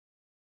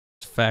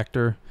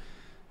factor.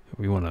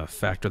 We want to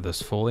factor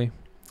this fully.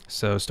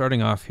 So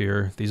starting off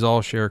here, these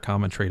all share a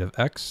common trait of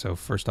x. So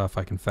first off,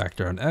 I can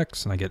factor on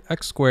x, and I get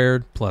x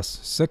squared plus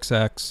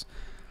 6x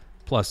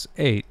plus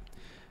 8.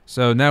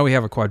 So now we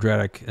have a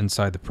quadratic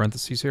inside the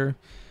parentheses here.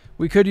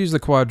 We could use the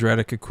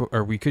quadratic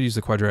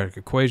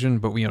equation,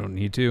 but we don't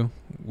need to.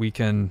 We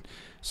can.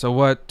 So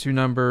what? Two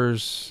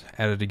numbers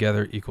added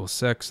together equal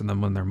 6, and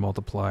then when they're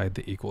multiplied,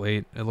 they equal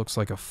 8. It looks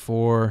like a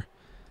 4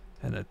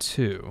 and a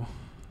 2.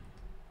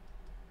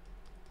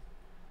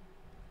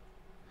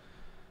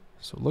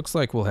 So it looks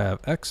like we'll have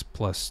x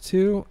plus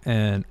 2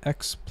 and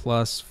x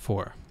plus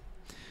 4.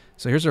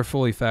 So here's our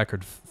fully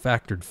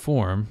factored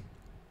form.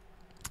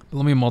 But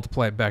let me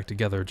multiply it back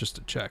together just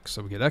to check.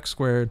 So we get x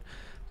squared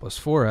plus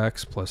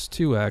 4x plus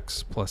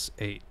 2x plus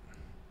 8.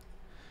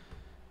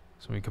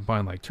 So when we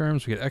combine like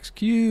terms, we get x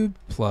cubed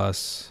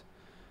plus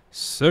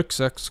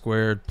 6x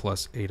squared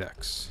plus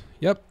 8x.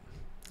 Yep,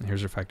 and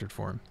here's our factored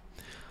form.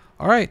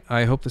 All right,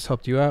 I hope this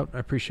helped you out. I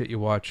appreciate you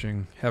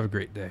watching. Have a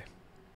great day.